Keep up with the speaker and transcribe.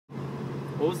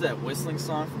What was that whistling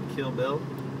song from Kill Bill?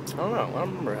 I don't know. I don't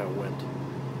remember how it went.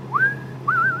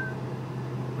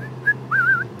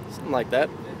 Something like that.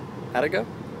 How'd it go?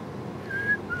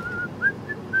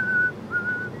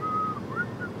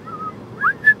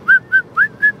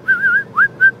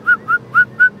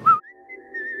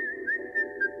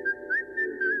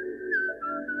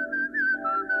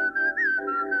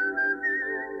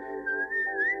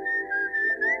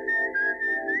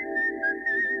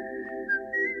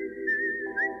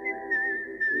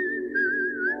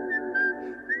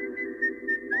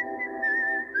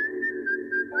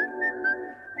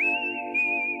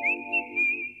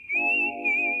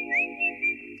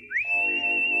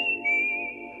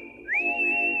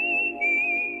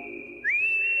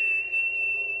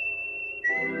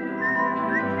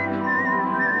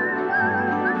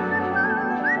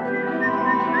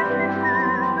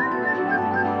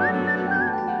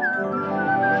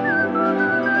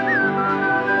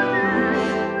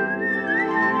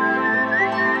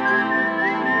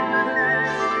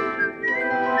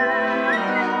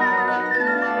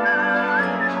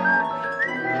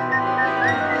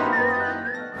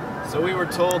 So we were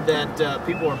told that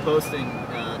people were posting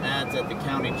ads at the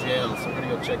county jail, so we're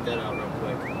gonna go check that out real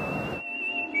quick.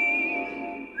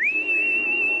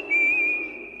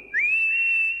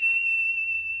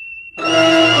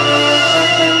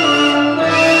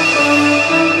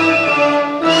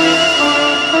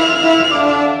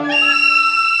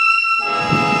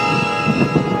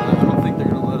 I don't think they're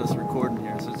gonna let us record in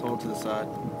here, so just hold to the side.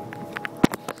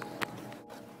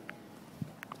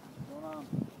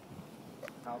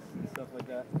 Houses and stuff like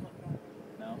that?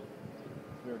 No?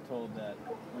 We were told that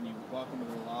when you walk into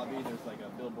the lobby, there's like a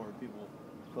billboard of people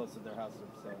close to their houses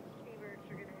for sale.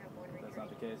 That's not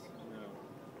the case? No.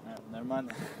 Alright, never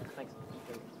mind. Thanks.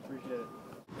 Appreciate it.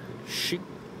 Shoot.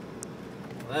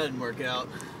 Well, that didn't work out.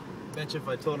 Bet you if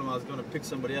I told him I was going to pick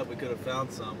somebody up, we could have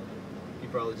found some. He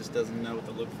probably just doesn't know what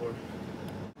to look for.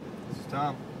 This is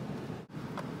Tom.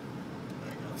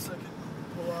 Hang on a second.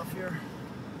 Pull off here.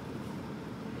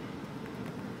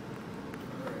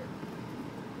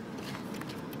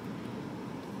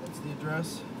 The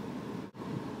address.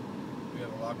 We have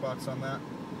a lockbox on that.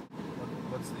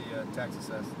 What's the tax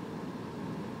assessed?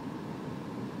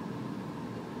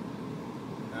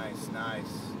 Nice.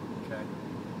 Okay.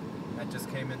 That just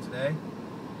came in today?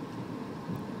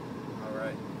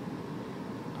 Alright.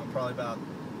 I'm probably about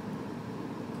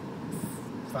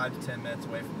 5 to 10 minutes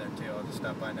away from there too. I'll just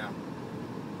stop by now.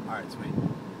 Alright, sweet.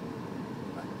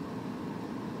 Bye.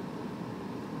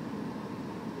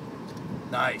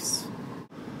 Nice.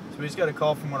 So we just got a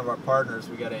call from one of our partners.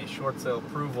 We got a short sale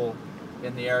approval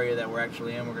in the area that we're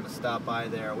actually in. We're going to stop by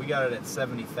there. We got it at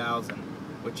 $70,000,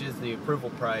 which is the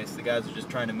approval price. The guys are just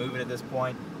trying to move it at this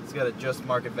point. It's got a just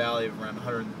market value of around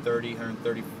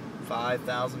 $135,000.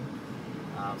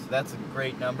 So that's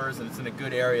great numbers, and it's in a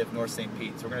good area of North St.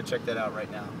 Pete. So we're going to check that out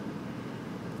right now.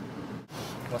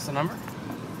 What's the number?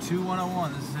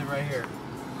 2101. This is it right here.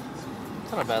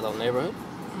 It's not a bad little neighborhood.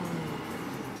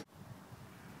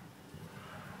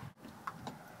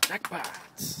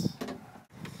 Jackpots. There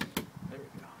we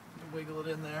go. Wiggle it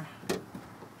in there.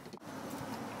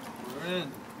 We're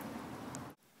in.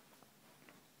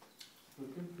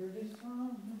 Looking pretty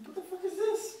strong. What the fuck is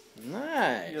this?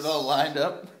 Nice. Get all lined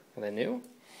up. Are they new?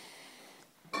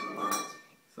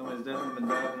 Somebody's definitely been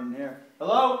driving in here.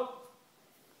 Hello?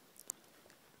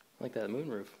 I like that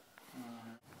moonroof.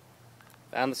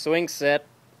 Found the swing set.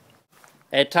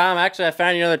 Hey Tom, actually I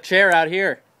found you another chair out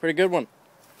here. Pretty good one.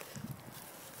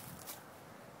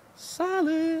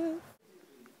 Solid.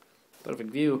 Perfect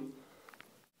view.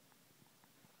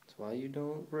 That's why you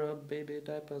don't rub baby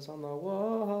diapers on the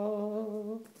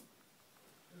wall.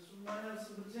 This one might have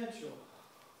some potential.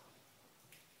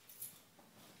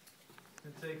 It's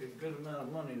going to take a good amount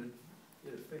of money to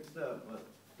get it fixed up, but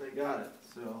they got it,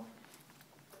 so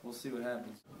we'll see what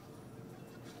happens.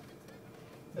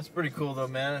 That's pretty cool though,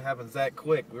 man. It happens that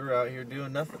quick. We were out here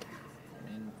doing nothing. I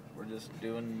mean, we're just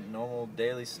doing normal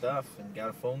daily stuff and got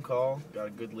a phone call, got a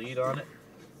good lead on it.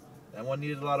 That one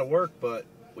needed a lot of work, but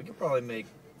we could probably make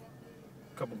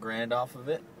a couple grand off of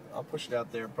it. I'll push it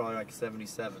out there probably like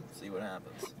 77, see what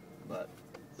happens. But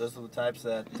those are the types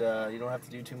that you don't have to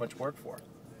do too much work for.